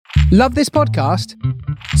Love this podcast?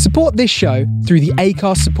 Support this show through the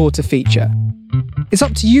Acast supporter feature. It's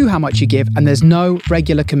up to you how much you give, and there's no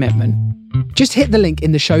regular commitment. Just hit the link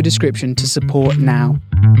in the show description to support now.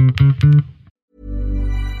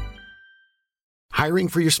 Hiring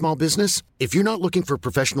for your small business? If you're not looking for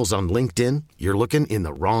professionals on LinkedIn, you're looking in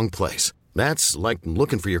the wrong place. That's like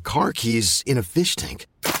looking for your car keys in a fish tank.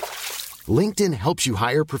 LinkedIn helps you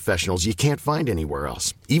hire professionals you can't find anywhere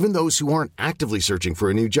else, even those who aren't actively searching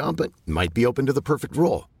for a new job but might be open to the perfect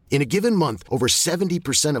role. In a given month, over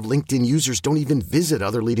 70% of LinkedIn users don't even visit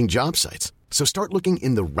other leading job sites. So start looking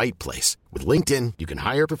in the right place. With LinkedIn, you can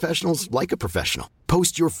hire professionals like a professional.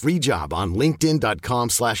 Post your free job on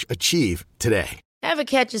linkedin.com/achieve today. Ever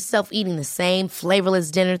catch yourself eating the same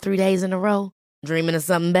flavorless dinner 3 days in a row? Dreaming of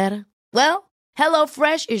something better? Well,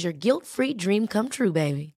 HelloFresh is your guilt-free dream come true,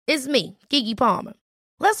 baby. It's me, Keke Palmer.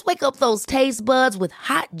 Let's wake up those taste buds with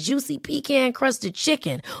hot, juicy pecan-crusted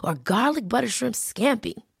chicken or garlic butter shrimp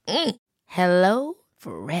scampi. Hello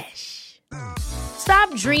Fresh.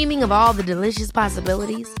 Stop dreaming of all the delicious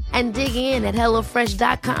possibilities and dig in at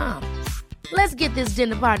HelloFresh.com. Let's get this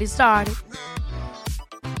dinner party started.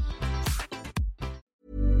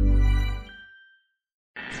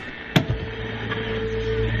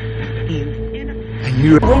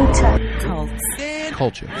 Winter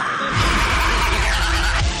Culture.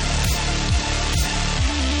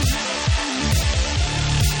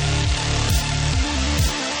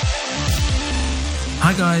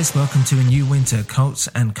 Hi guys, welcome to a new Winter Cults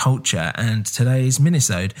and Culture and today's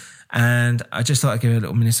minisode. And I just thought I'd give a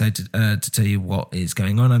little minisode to tell you what is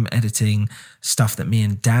going on. I'm editing stuff that me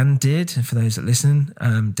and Dan did. For those that listen,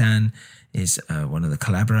 Dan is one of the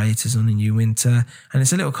collaborators on the new Winter, and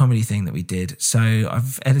it's a little comedy thing that we did. So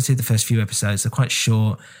I've edited the first few episodes. They're quite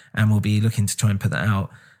short, and we'll be looking to try and put that out.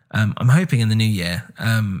 I'm hoping in the new year.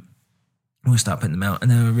 We'll start putting them out, and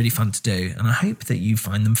they were really fun to do, and I hope that you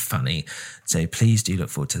find them funny. So please do look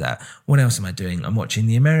forward to that. What else am I doing? I'm watching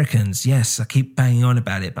The Americans. Yes, I keep banging on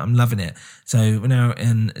about it, but I'm loving it. So we're now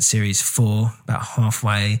in series 4, about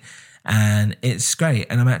halfway, and it's great.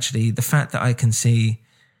 And I'm actually, the fact that I can see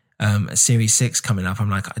series 6 coming up, I'm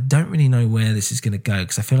like, I don't really know where this is going to go,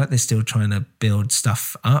 because I feel like they're still trying to build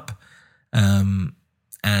stuff up. I'm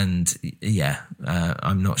not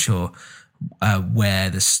sure where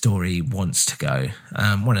the story wants to go.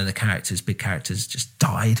 One of the big characters, just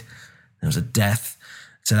died. There was a death.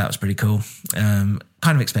 So that was pretty cool. Kind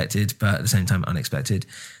of expected, but at the same time unexpected.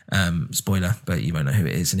 Spoiler, but you won't know who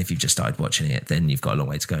it is. And if you've just started watching it, then you've got a long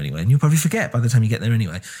way to go anyway. And you'll probably forget by the time you get there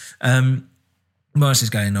anyway. What else is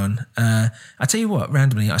going on? I tell you what,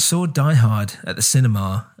 randomly, I saw Die Hard at the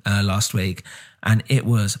cinema last week, and it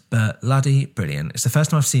was bloody brilliant. It's the first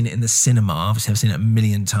time I've seen it in the cinema. Obviously, I've seen it a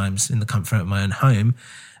million times in the comfort of my own home,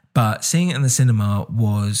 but seeing it in the cinema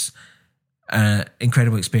was an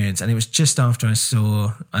incredible experience. And it was just after I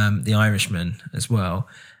saw The Irishman as well,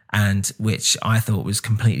 and which I thought was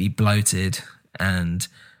completely bloated. And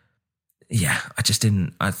yeah, I just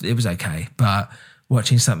didn't. It was okay, but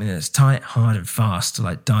watching something that's tight, hard, and fast,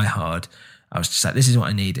 like Die Hard, I was just like, this is what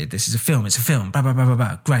I needed. This is a film. It's a film. Blah, blah, blah, blah,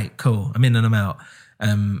 blah. Great, cool. I'm in and I'm out.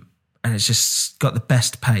 And it's just got the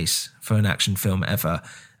best pace for an action film ever.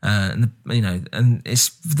 And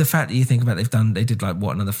it's the fact that you think about they did like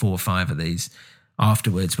another 4 or 5 of these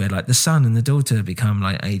afterwards, where like the son and the daughter become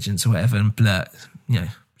like agents or whatever, and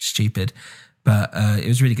stupid. But it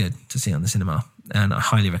was really good to see it on the cinema, and I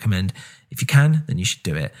highly recommend. If you can, then you should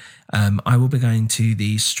do it. I will be going to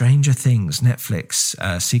the Stranger Things Netflix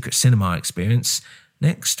Secret Cinema experience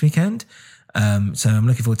next weekend. So I'm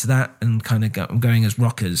looking forward to that, and I'm going as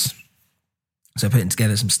rockers. So putting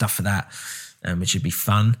together some stuff for that, which should be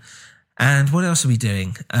fun. And what else are we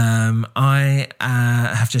doing? I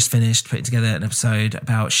have just finished putting together an episode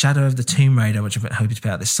about Shadow of the Tomb Raider, which I'm hoping to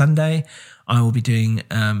put out this Sunday. I will be doing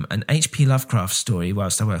an H.P. Lovecraft story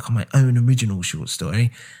whilst I work on my own original short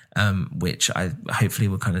story, which I hopefully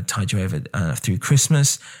will kind of tide you over through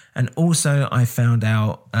Christmas. And also I found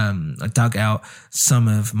out, I dug out some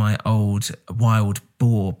of my old Wild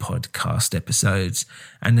Boar podcast episodes,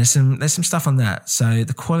 and there's some stuff on that. So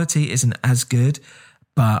the quality isn't as good,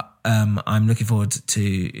 but I'm looking forward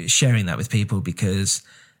to sharing that with people, because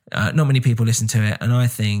not many people listen to it, and I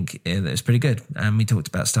think it's pretty good. And we talked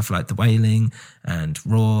about stuff like The Wailing and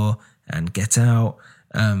Raw and Get Out.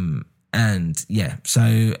 And yeah,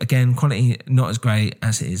 so again, quality not as great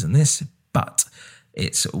as it is on this, but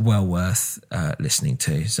it's well worth listening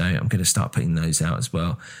to. So I'm going to start putting those out as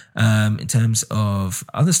well. In terms of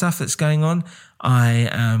other stuff that's going on, I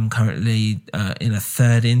am currently in a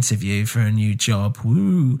 3rd interview for a new job.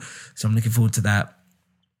 Woo! So I'm looking forward to that.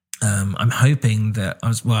 I'm hoping that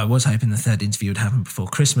I was hoping the third interview would happen before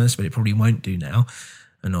Christmas, but it probably won't do now.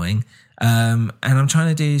 Annoying. And I'm trying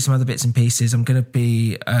to do some other bits and pieces. I'm going to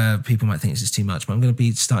be, people might think this is too much, but I'm going to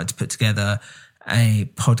be starting to put together a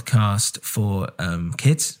podcast for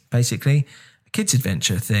kids, basically, a kids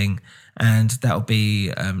adventure thing. And that'll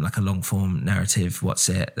be like a long form narrative, what's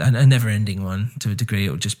it, a never ending one to a degree.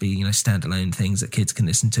 It'll just be, standalone things that kids can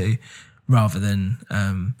listen to rather than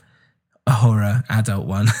a horror adult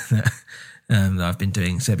one that I've been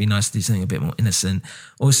doing. So it'd be nice to do something a bit more innocent.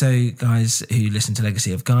 Also, guys who listen to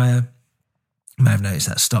Legacy of Gaia, you may have noticed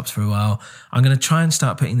that stopped for a while. I'm going to try and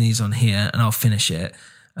start putting these on here and I'll finish it.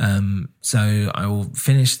 So I will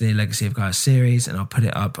finish the Legacy of Gaia series and I'll put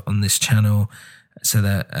it up on this channel so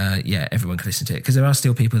that, everyone can listen to it. Because there are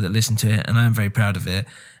still people that listen to it and I am very proud of it.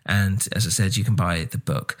 And as I said, you can buy the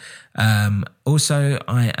book. Also,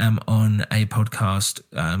 I am on a podcast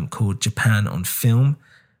called Japan on Film,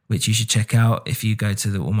 which you should check out if you go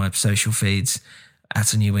to all my social feeds,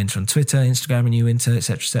 at A New Winter on Twitter, Instagram, A New Winter,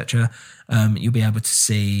 etc. You'll be able to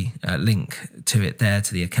see a link to it there,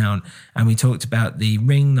 to the account. And we talked about the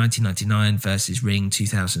Ring 1999 versus Ring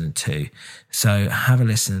 2002. So have a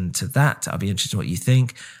listen to that. I'll be interested in what you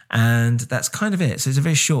think. And that's kind of it. So it's a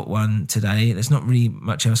very short one today. There's not really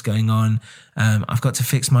much else going on. I've got to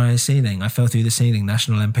fix my ceiling. I fell through the ceiling,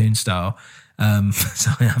 National Lampoon style.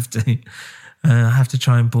 So I have to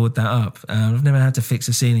try and board that up. I've never had to fix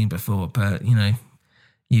a ceiling before, but you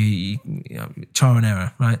trial and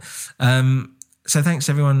error, right? So thanks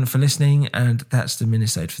everyone for listening, and that's the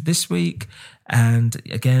minisode for this week. And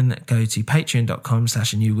again, go to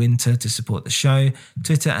patreon.com/anewwinter to support the show,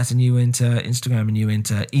 Twitter @anewwinter, Instagram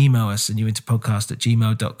anewwinter, email us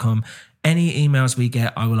anewwinterpodcast@gmail.com. Any emails we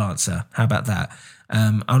get, I will answer. How about that?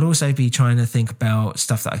 I'll also be trying to think about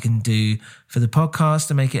stuff that I can do for the podcast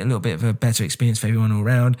to make it a little bit of a better experience for everyone all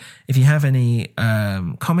around. If you have any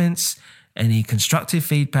comments, any constructive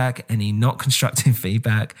feedback, any not constructive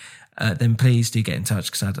feedback, then please do get in touch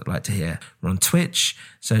because I'd like to hear. We're on Twitch,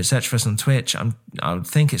 so search for us on Twitch. I would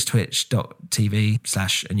think it's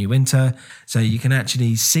twitch.tv/anewwinter. So you can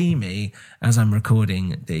actually see me as I'm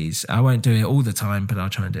recording these. I won't do it all the time, but I'll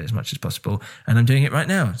try and do it as much as possible. And I'm doing it right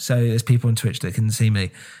now. So there's people on Twitch that can see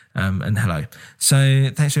me. And hello. So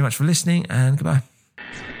thanks very much for listening and goodbye.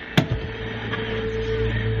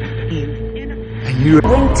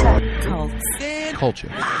 Winter. Culture.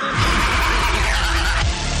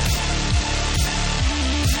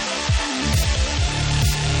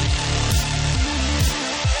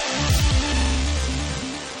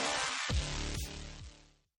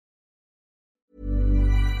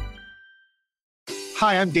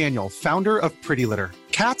 Hi, I'm Daniel, founder of Pretty Litter.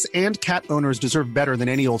 Cats and cat owners deserve better than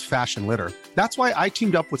any old-fashioned litter. That's why I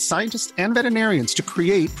teamed up with scientists and veterinarians to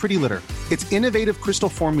create Pretty Litter. Its innovative crystal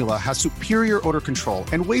formula has superior odor control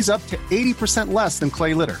and weighs up to 80% less than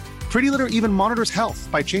clay litter. Pretty Litter even monitors health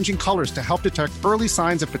by changing colors to help detect early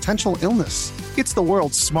signs of potential illness. It's the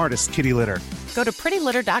world's smartest kitty litter. Go to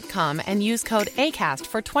prettylitter.com and use code ACAST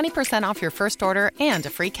for 20% off your first order and a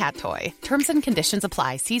free cat toy. Terms and conditions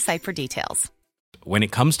apply. See site for details. When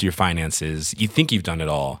it comes to your finances, you think you've done it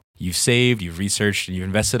all. You've saved, you've researched, and you've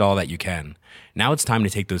invested all that you can. Now it's time to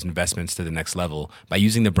take those investments to the next level by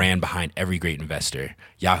using the brand behind every great investor,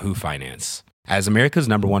 Yahoo Finance. As America's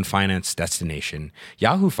 #1 finance destination,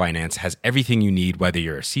 Yahoo Finance has everything you need, whether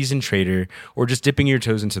you're a seasoned trader or just dipping your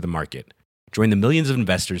toes into the market. Join the millions of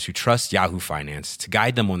investors who trust Yahoo Finance to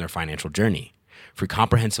guide them on their financial journey. For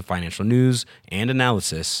comprehensive financial news and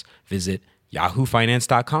analysis, visit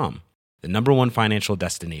yahoofinance.com. The #1 financial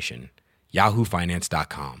destination,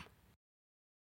 yahoofinance.com.